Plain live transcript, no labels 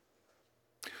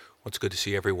It's good to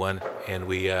see everyone, and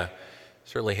we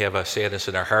certainly have a sadness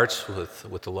in our hearts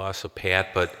with the loss of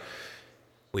Pat, but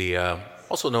we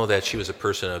also know that she was a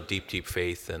person of deep, deep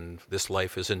faith, and this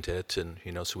life isn't it, and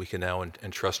so we can now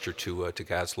entrust her to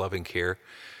God's loving care.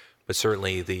 But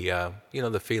certainly the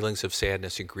feelings of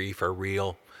sadness and grief are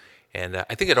real, and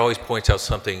I think it always points out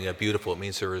something beautiful. It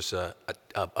means there is a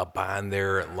bond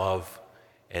there, and love,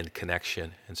 and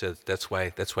connection, and so that's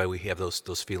why we have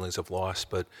those feelings of loss,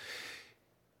 but.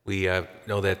 We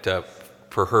know that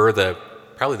for her,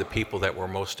 probably the people that were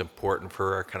most important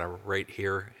for her are kind of right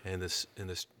here in this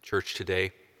church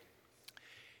today.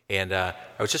 And I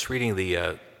was just reading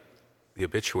the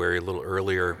obituary a little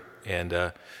earlier, and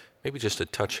maybe just to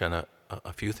touch on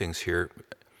a few things here.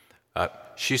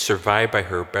 She's survived by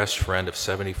her best friend of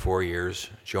 74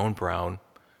 years, Joan Brown,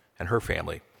 and her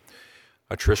family.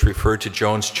 Trish referred to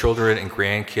Joan's children and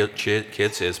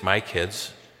grandkids as my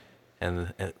kids.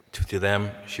 And to them,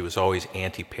 she was always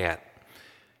Auntie Pat.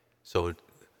 So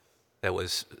that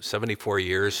was 74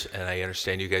 years, and I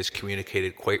understand you guys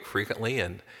communicated quite frequently,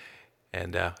 and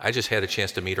I just had a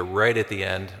chance to meet her right at the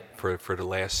end for the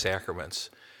last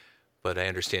sacraments. But I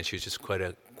understand she was just quite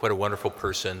a wonderful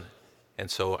person,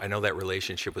 and so I know that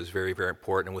relationship was very, very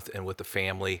important with the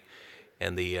family,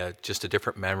 and just the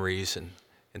different memories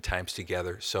and times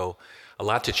together. So a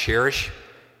lot to cherish.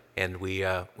 And we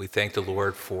thank the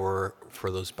Lord for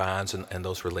those bonds and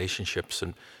those relationships,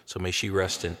 and so may she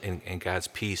rest in God's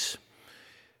peace.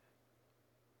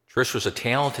 Trish was a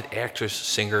talented actress,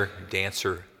 singer,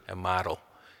 dancer, and model.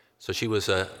 So she was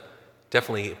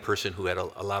definitely a person who had a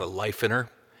lot of life in her,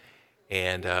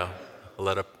 and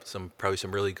probably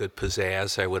some really good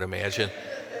pizzazz, I would imagine.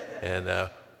 And I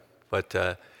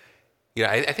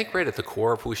think right at the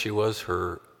core of who she was,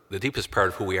 the deepest part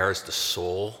of who we are is the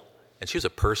soul. And she was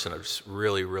a person of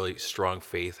really, really strong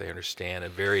faith, I understand,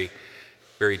 and very,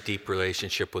 very deep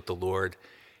relationship with the Lord.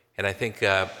 And I think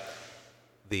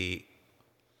the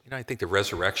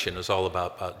resurrection is all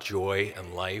about joy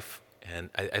and life. And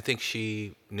I think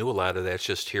she knew a lot of that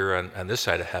just here on this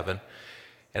side of heaven,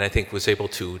 and I think was able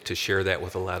to share that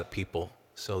with a lot of people.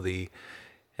 So the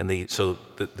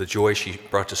joy she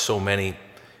brought to so many,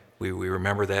 we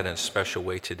remember that in a special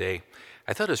way today.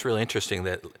 I thought it was really interesting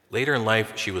that later in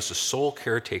life, she was the sole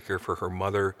caretaker for her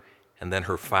mother and then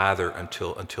her father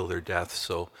until their death.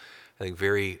 So I think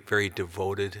very, very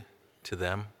devoted to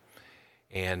them.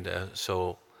 And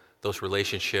so those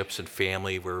relationships and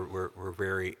family were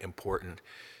very important.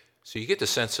 So you get the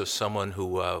sense of someone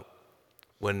who,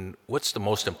 what's the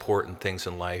most important things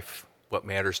in life, what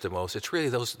matters the most? It's really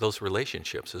those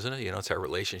relationships, isn't it? It's our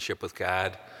relationship with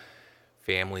God,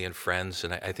 family and friends,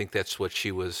 and I think that's what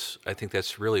she was. I think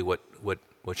that's really what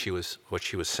she was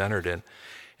centered in.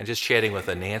 And just chatting with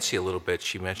Nancy a little bit,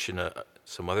 she mentioned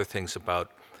some other things about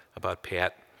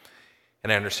Pat,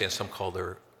 and I understand some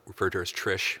referred to her as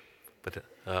Trish, but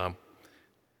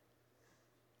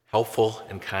helpful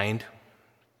and kind.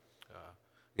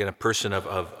 Again, a person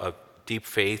of deep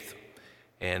faith,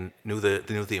 and knew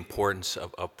the importance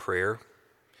of prayer.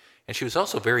 And she was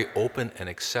also very open and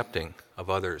accepting of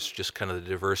others, just kind of the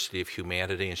diversity of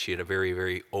humanity, and she had a very,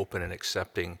 very open and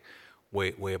accepting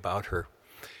way about her.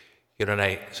 And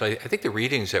I think the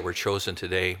readings that were chosen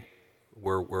today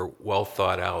were well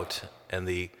thought out, and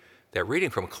that reading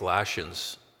from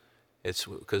Colossians, it's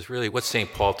because really what's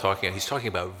St. Paul talking about? He's talking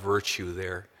about virtue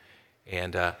there,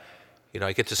 and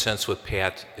I get the sense with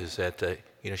Pat is that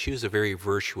she was a very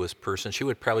virtuous person. She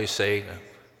would probably say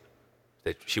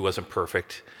that she wasn't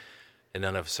perfect, and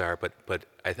none of us are, but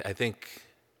I think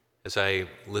as I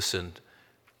listened,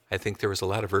 I think there was a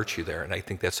lot of virtue there, and I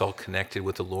think that's all connected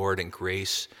with the Lord and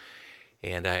grace,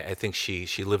 and I think she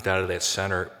lived out of that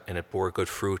center, and it bore good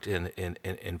fruit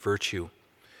in virtue.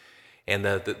 And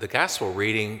the gospel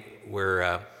reading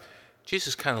where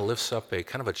Jesus kind of lifts up a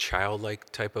kind of a childlike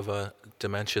type of a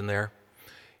dimension there,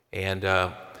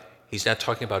 and he's not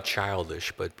talking about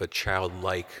childish, but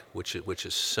childlike, which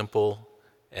is simple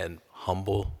and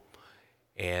humble.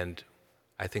 And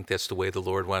I think that's the way the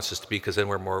Lord wants us to be, because then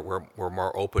we're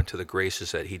more open to the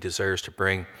graces that He desires to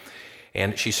bring.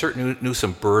 And she certainly knew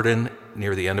some burden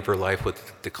near the end of her life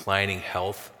with declining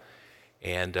health.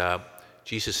 And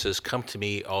Jesus says, "Come to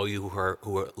me, all you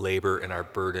who labor and are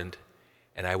burdened,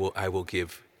 and I will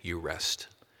give you rest."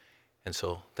 And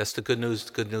so that's the good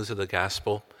news of the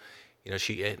gospel.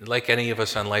 She, like any of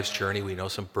us on life's journey, we know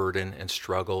some burden and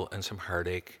struggle and some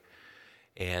heartache,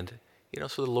 and.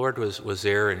 So the Lord was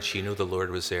there, and she knew the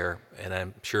Lord was there. And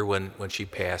I'm sure when she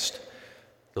passed,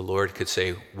 the Lord could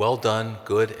say, "Well done,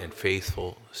 good and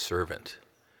faithful servant.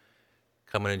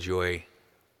 Come and enjoy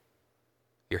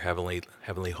your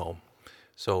heavenly home."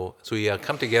 So as we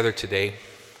come together today,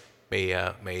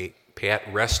 may Pat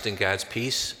rest in God's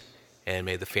peace, and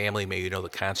may the family, may you know the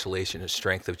consolation and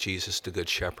strength of Jesus, the Good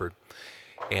Shepherd.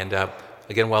 And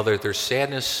again, while there's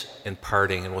sadness in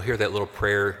parting, and we'll hear that little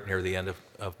prayer near the end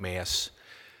of Mass,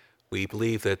 we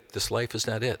believe that this life is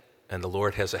not it, and the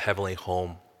Lord has a heavenly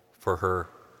home for her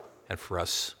and for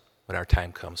us when our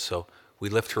time comes. So we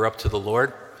lift her up to the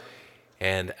Lord,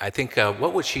 and I think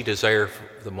what would she desire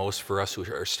the most for us who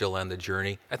are still on the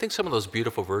journey? I think some of those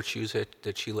beautiful virtues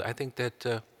that she, I think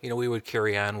that we would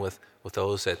carry on with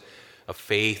those that of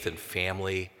faith and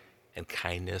family and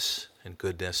kindness and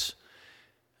goodness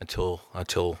until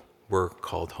we're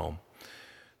called home.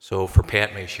 So for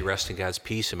Pat, may she rest in God's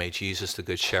peace, and may Jesus, the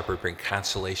Good Shepherd, bring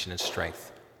consolation and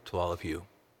strength to all of you.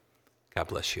 God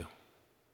bless you.